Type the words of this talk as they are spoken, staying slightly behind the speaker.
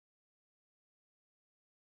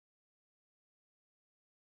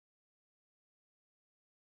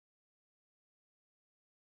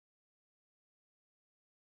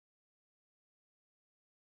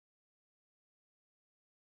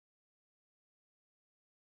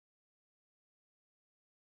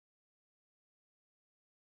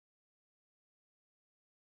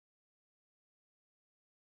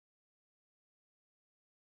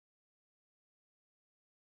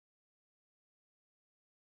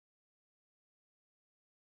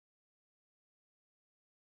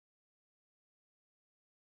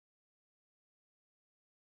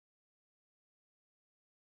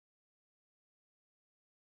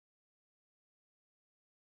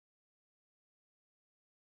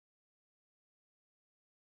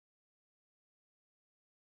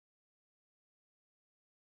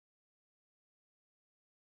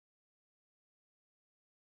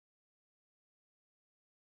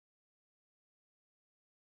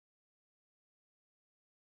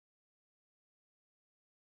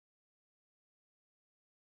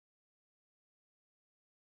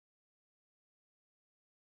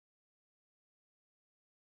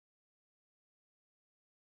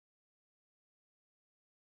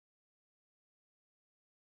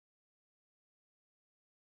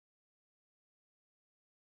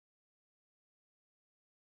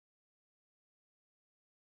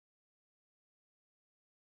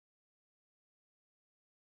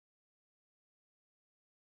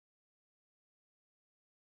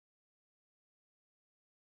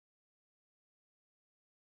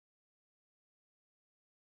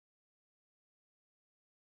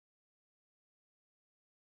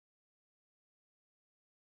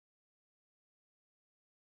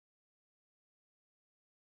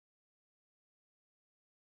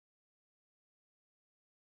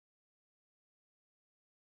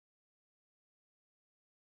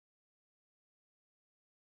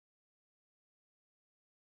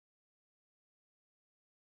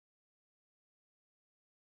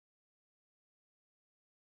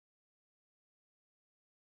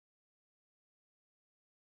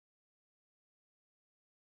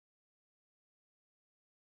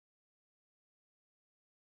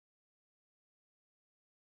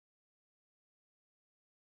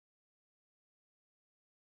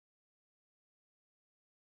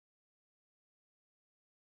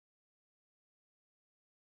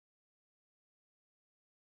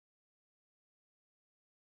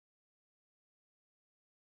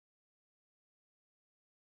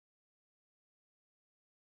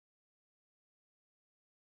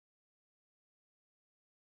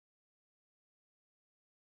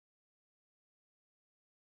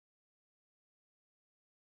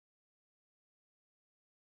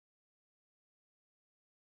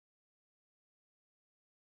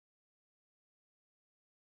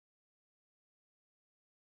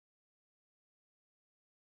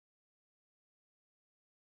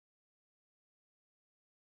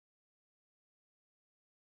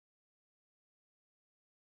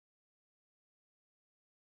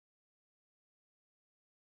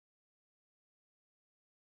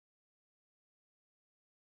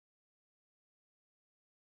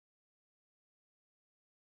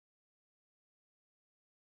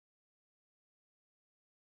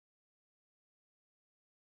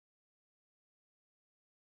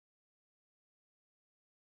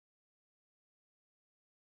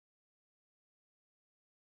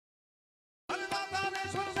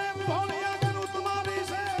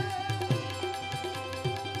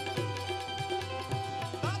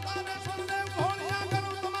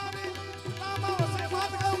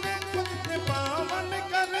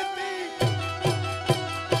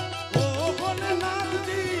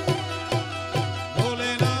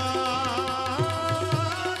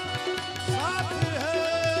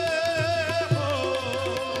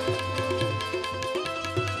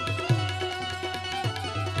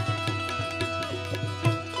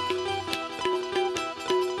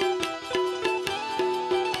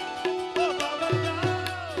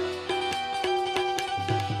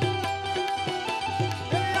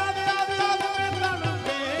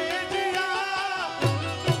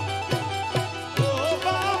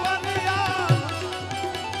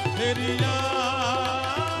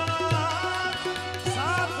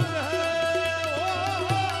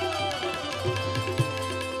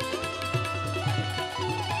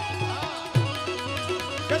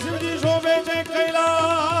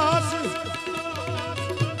कैलाश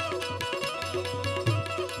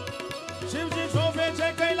शिवजी शोभे छे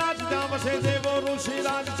कैलाश ज्यां वसे देवो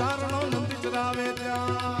ऋषिराज चारणो नंदी चरावे त्या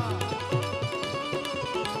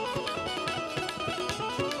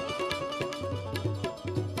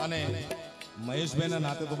અને મહેશભાઈ ના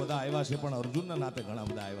નાતે તો બધા આવ્યા છે પણ અર્જુન ના નાતે ઘણા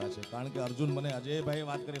બધા આવ્યા છે કારણ કે અર્જુન મને અજયભાઈ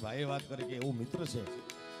વાત કરી ભાઈએ વાત કરી કે એવું મિત્ર છે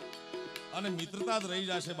અને મિત્રતા જ રહી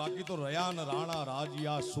જશે બાકી તો રયાન રાણા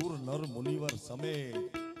રાજિયા સુર નર મુનિવર સમે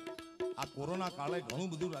આ કોરોના કાળે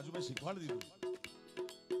ઘણું બધું રાજુભાઈ શીખવાડી દીધું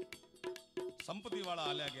સંપત્તિ વાળા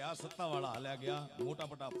હાલ્યા ગયા સત્તા વાળા હાલ્યા ગયા મોટા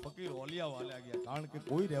મોટા ફકીર ઓલિયાઓ હાલ્યા ગયા કારણ કે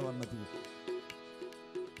કોઈ રહેવા નથી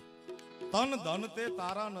તન ધન તે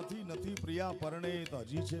તારા નથી નથી પ્રિયા પરણે તો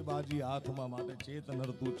હજી છે બાજી હાથમાં માટે ચેત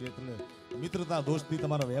નર તું ચેતને મિત્રતા દોસ્તી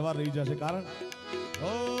તમારા વ્યવહાર રહી જશે કારણ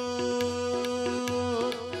ઓ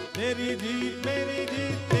तेरी जीत मेरी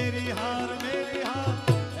जीत तेरी हार मेरी हार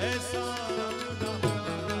ऐसा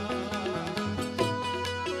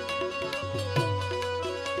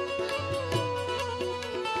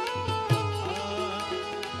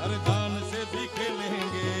हर जान से भी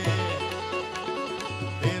खेलेंगे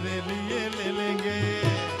तेरे लिए ले लेंगे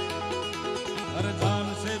हर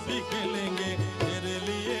जान से भी खेलेंगे तेरे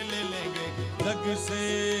लिए ले लेंगे जग से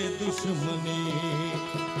दुश्मनी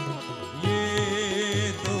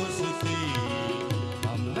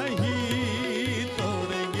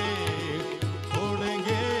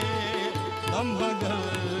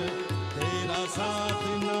साथ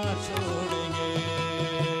ना छोड़ेंगे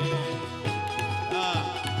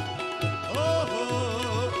ओहो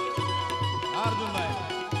अर्जुन भाई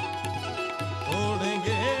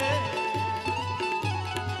छोड़ेंगे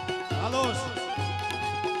आलोस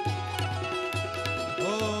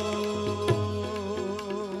ओ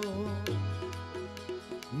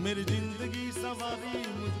मेरी जिंदगी सवारी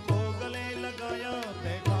मुझको गले लगाया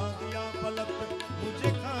बैठा दिया पलक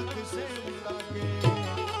मुझे खाक से उड़ा के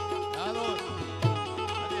आलोस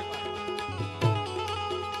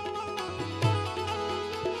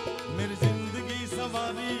मेरी जिंदगी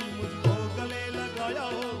सवारी मुझको गले लगाया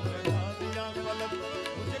हो बैठा दिया पलक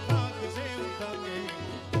मुझे खाक से उठा के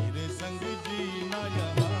तेरे संग जीना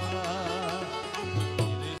यहाँ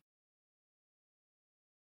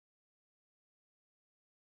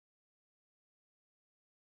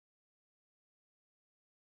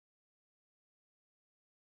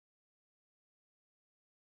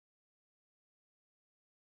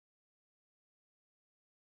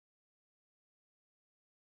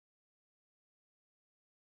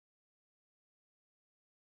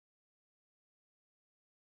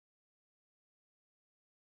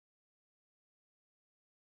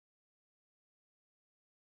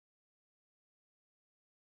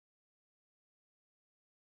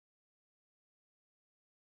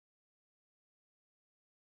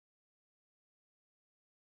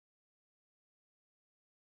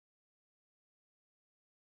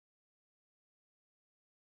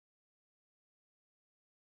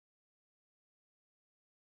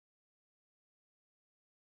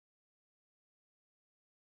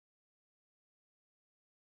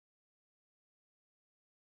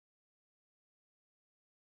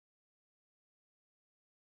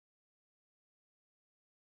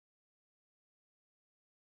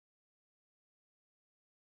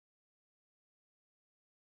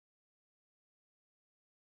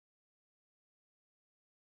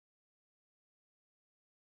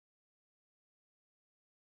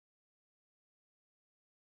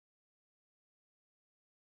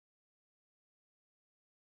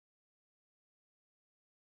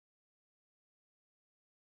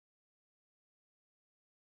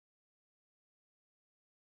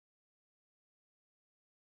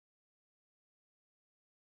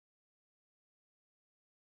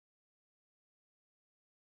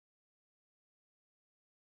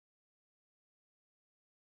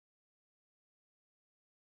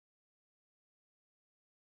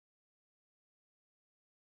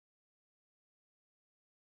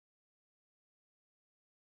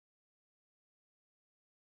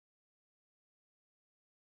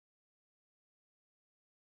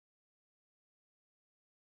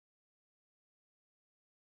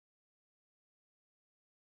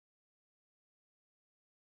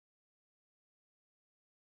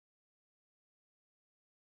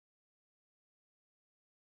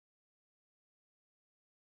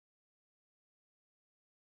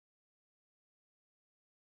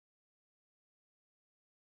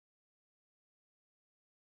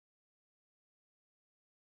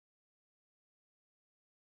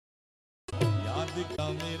याद का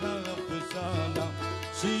मेरा अफसाना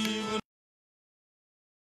Shiv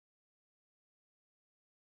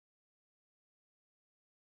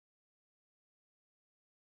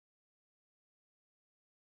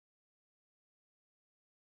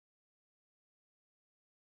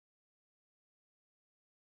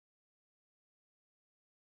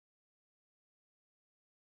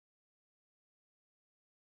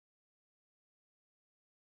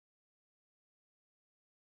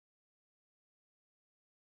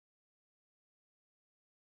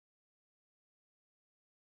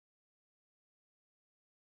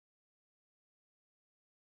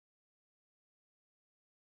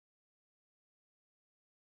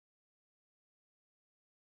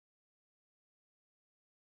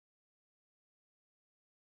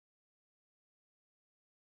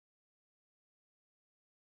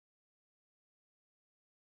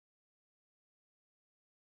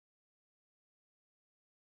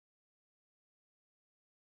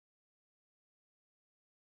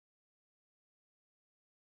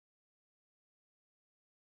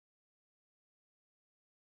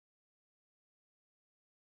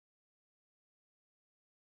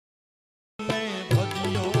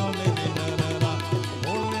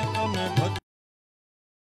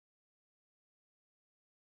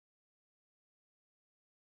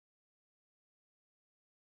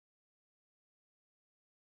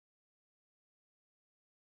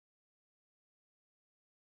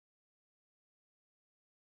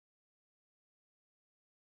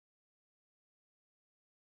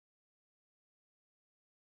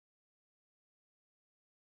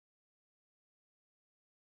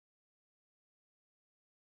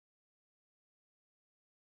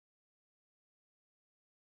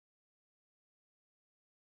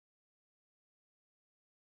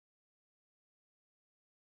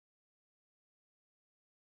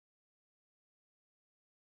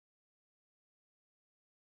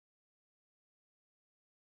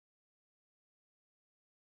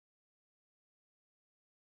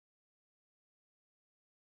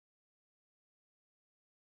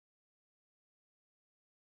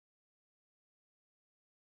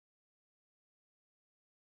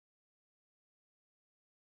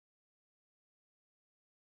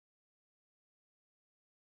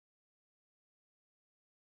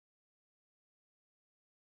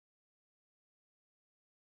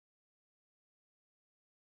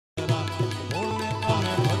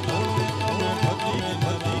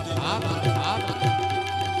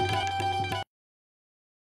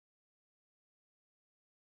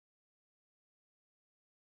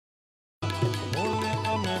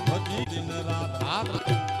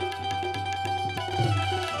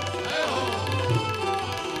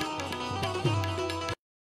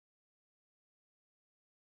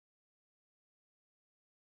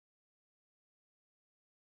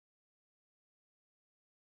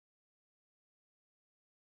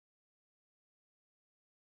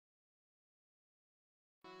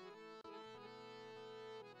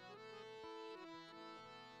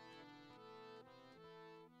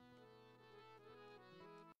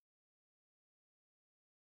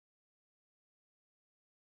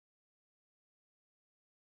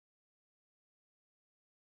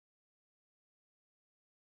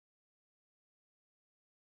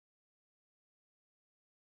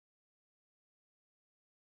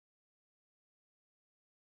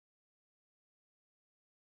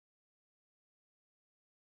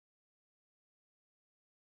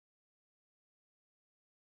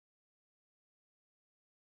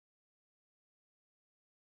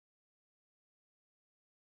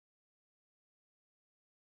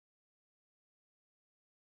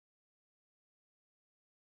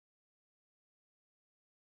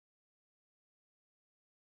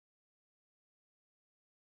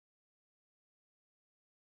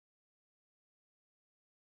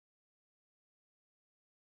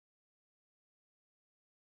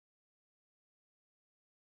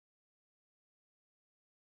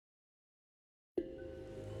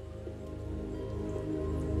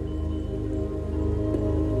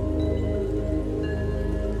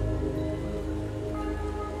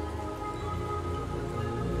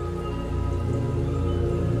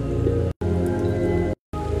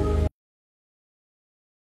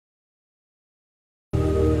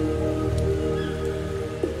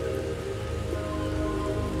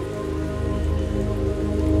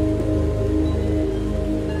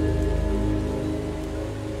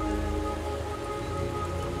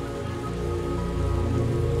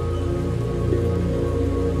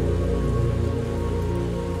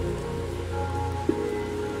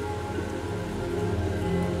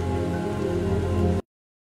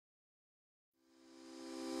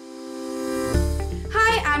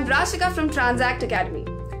Yashika from Transact Academy.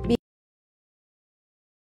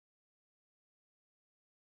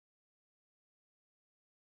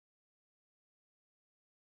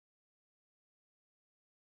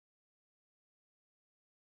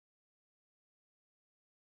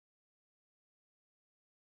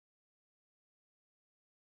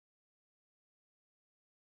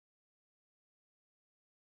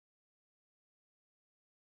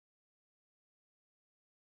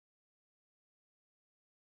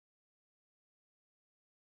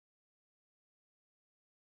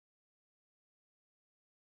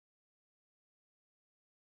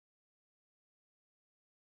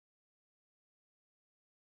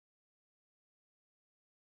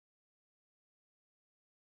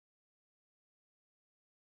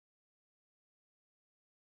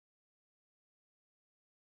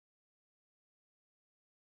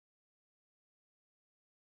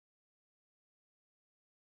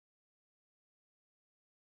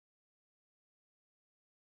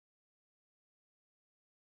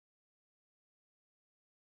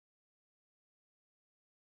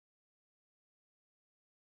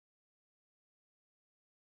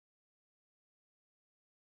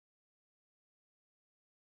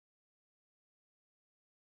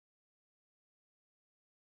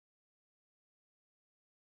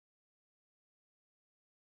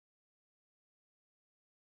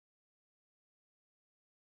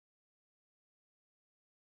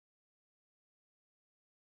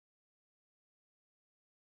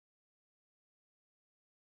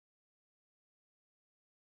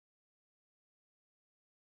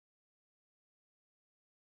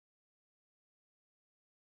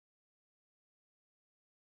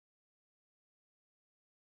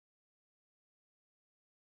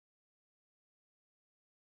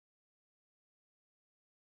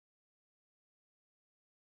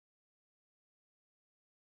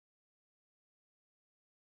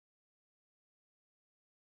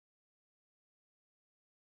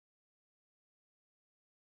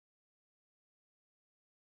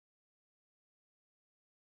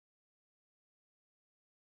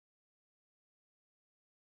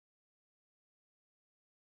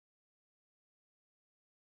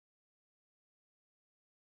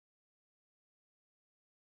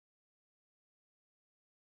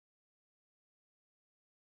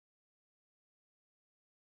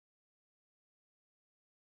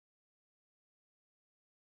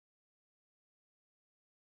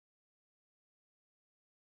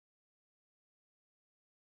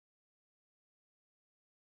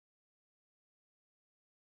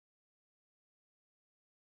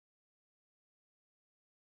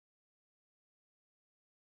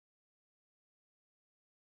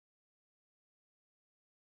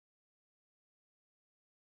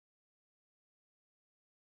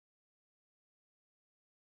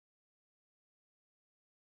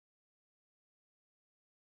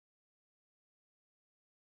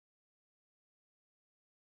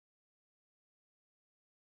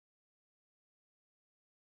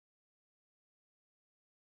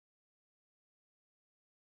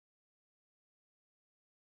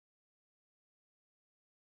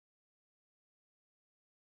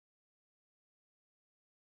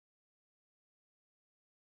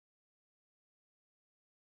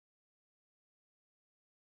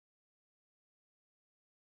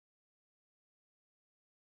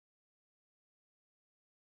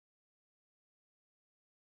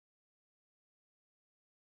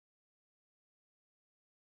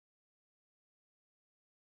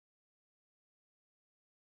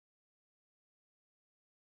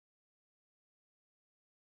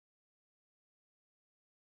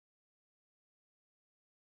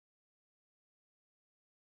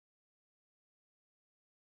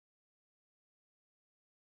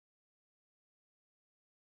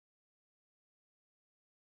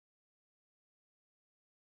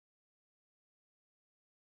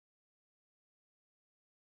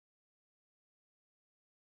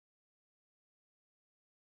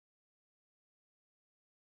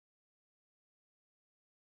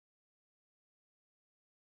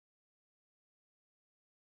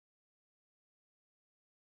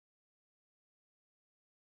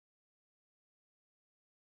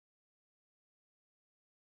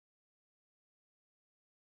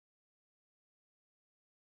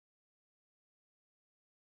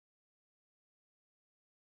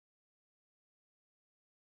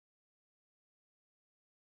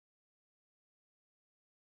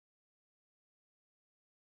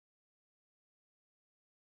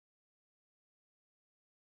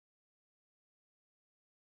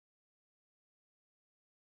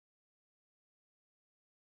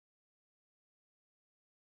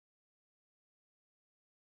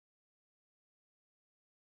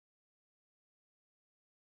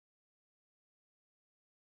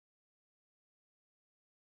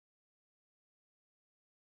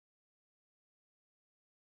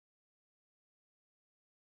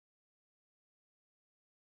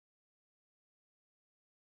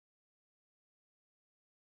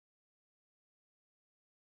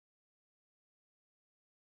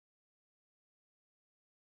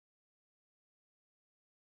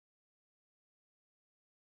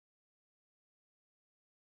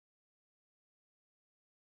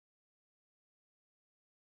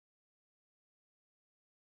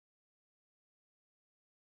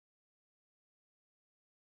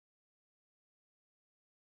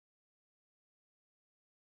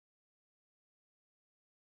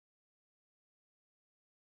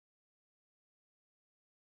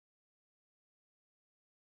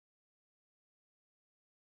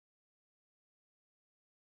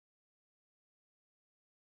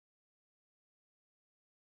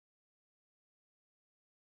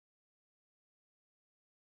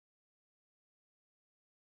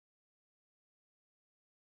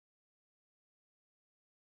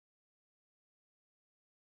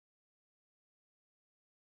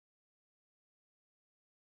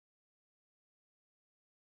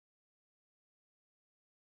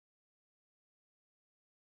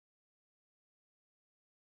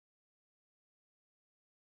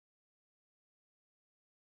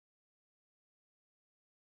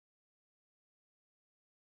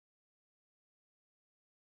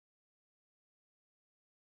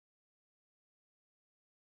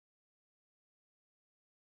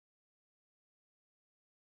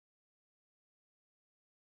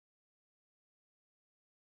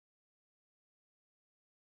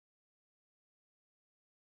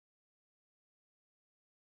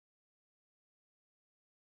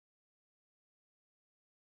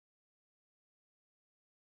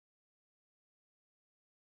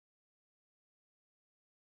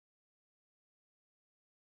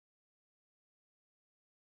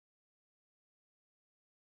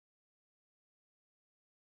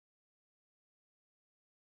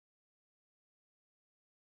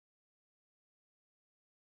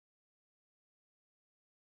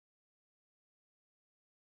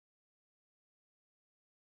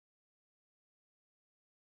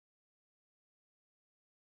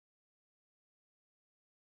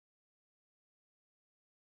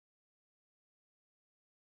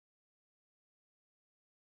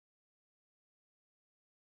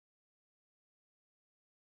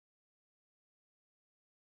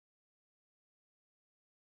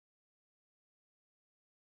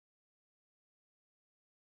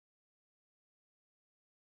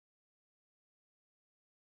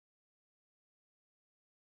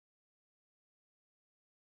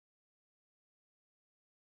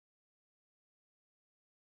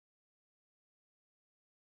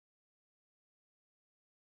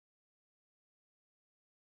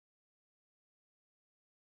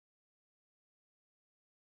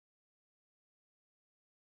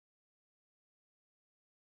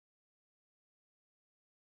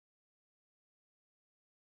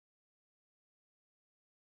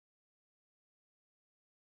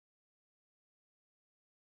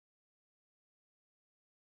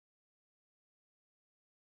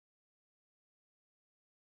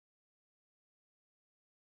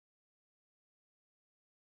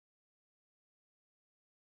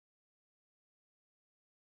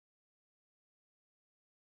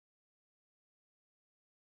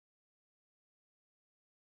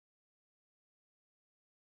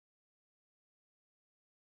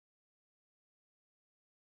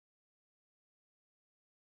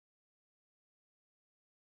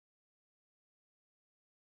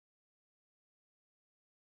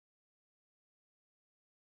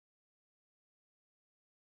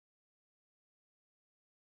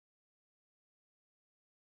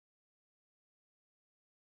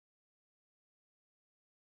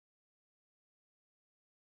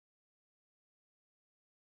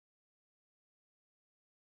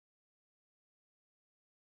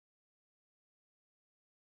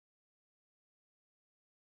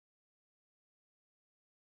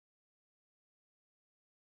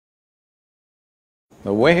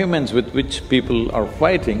 the vehemence with which people are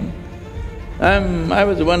fighting, I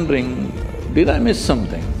was wondering, did I miss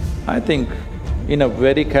something? I think in a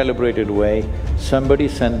very calibrated way, somebody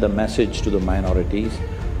sent the message to the minorities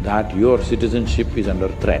that your citizenship is under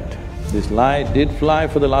threat. This lie did fly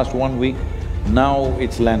for the last 1 week, now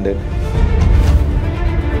it's landed.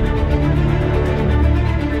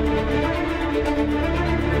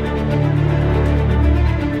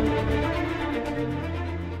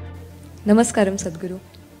 Namaskaram, Sadhguru.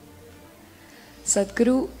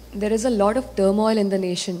 Sadhguru, there is a lot of turmoil in the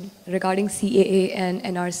nation regarding CAA and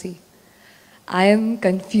NRC. I am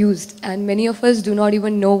confused and many of us do not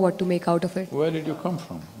even know what to make out of it. Where did you come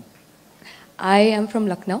from? I am from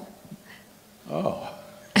Lucknow. Oh.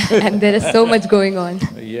 And there is so much going on.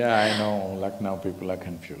 Yeah, I know, Lucknow people are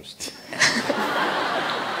confused.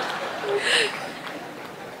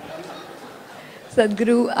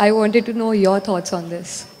 Sadhguru, I wanted to know your thoughts on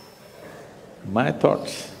this. My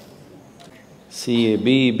thoughts,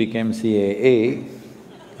 CAB became CAA,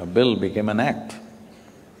 a bill became an act.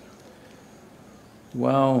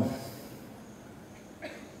 Well,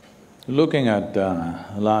 looking at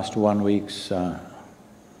last 1 week's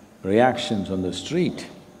reactions on the street,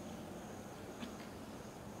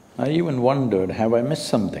 I even wondered, have I missed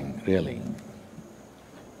something really?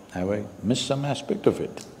 Have I missed some aspect of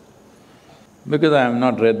it? Because I have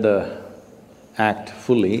not read the act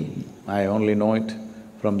fully, I only know it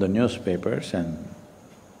from the newspapers and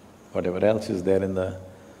whatever else is there in the…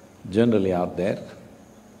 generally out there.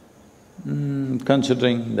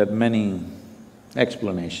 Considering that many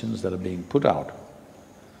explanations that are being put out.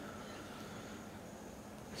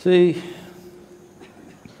 See,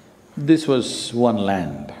 this was one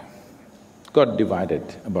land, got divided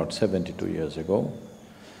about 72 years ago.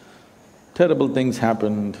 Terrible things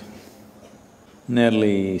happened,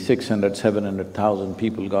 nearly 600,000–700,000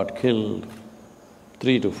 people got killed,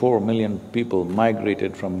 3 to 4 million people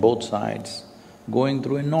migrated from both sides, going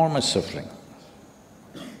through enormous suffering.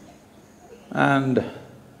 And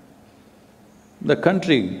the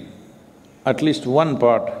country, at least one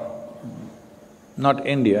part, not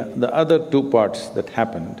India, the other two parts that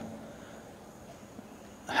happened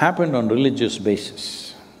on religious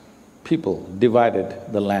basis. People divided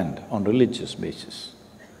the land on religious basis.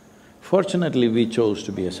 Fortunately, we chose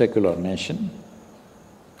to be a secular nation,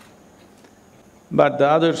 but the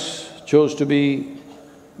others chose to be,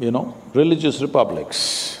 religious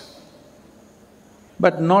republics.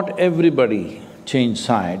 But not everybody changed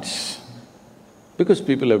sides, because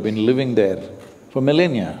people have been living there for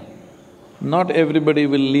millennia. Not everybody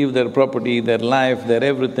will leave their property, their life, their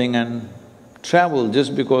everything and travel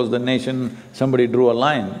just because the nation… somebody drew a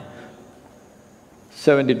line.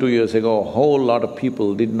 72 years ago, a whole lot of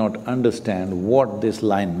people did not understand what this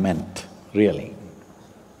line meant, really.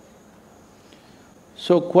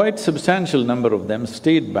 So quite substantial number of them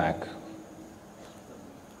stayed back.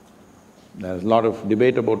 There's a lot of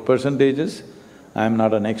debate about percentages, I'm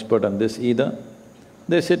not an expert on this either.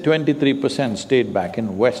 They say 23% stayed back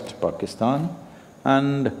in West Pakistan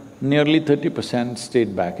and nearly 30%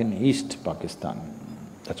 stayed back in East Pakistan.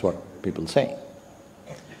 That's what people say.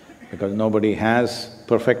 Because nobody has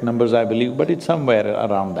perfect numbers, I believe, but it's somewhere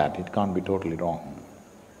around that, it can't be totally wrong.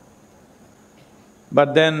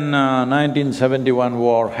 But then 1971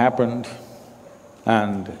 war happened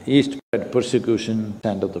and East spread persecution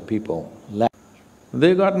and of the people left.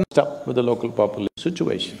 They got mixed up with the local population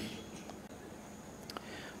situation.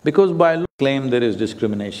 Because by law claim there is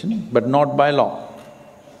discrimination, but not by law.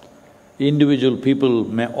 Individual people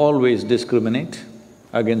may always discriminate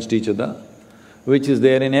against each other, which is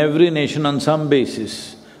there in every nation on some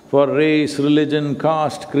basis, for race, religion,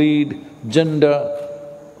 caste, creed, gender,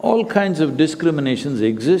 all kinds of discriminations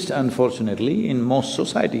exist unfortunately in most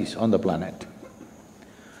societies on the planet.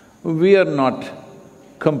 We are not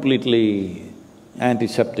completely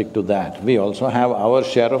antiseptic to that, we also have our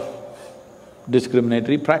share of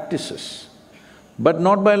discriminatory practices, but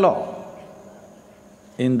not by law.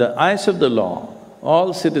 In the eyes of the law,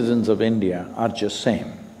 all citizens of India are just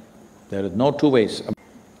same. There is no two ways.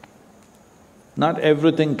 Not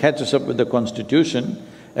everything catches up with the constitution,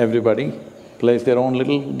 everybody plays their own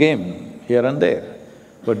little game here and there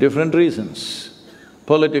for different reasons,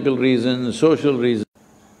 political reasons, social reasons.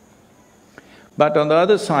 But on the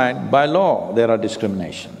other side, by law, there are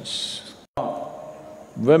discriminations.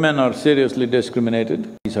 Women are seriously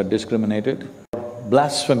discriminated, these are discriminated.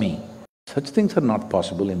 Blasphemy, such things are not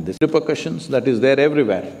possible in this. Repercussions, that is there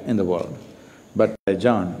everywhere in the world. But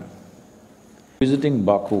John, visiting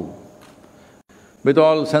Baku, with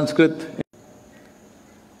all Sanskrit,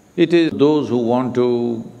 it is those who want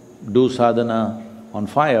to do sadhana, on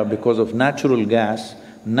fire because of natural gas.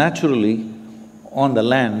 Naturally, on the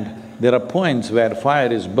land, there are points where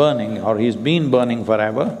fire is burning or is been burning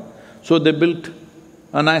forever. So they built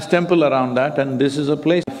a nice temple around that, and this is a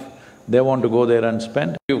place they want to go there and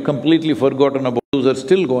spend. You've completely forgotten about those are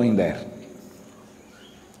still going there.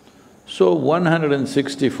 So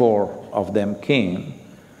 164 of them came.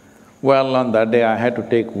 Well, on that day I had to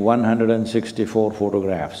take 164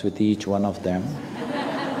 photographs with each one of them,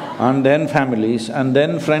 and then families, and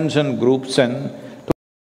then friends and groups, and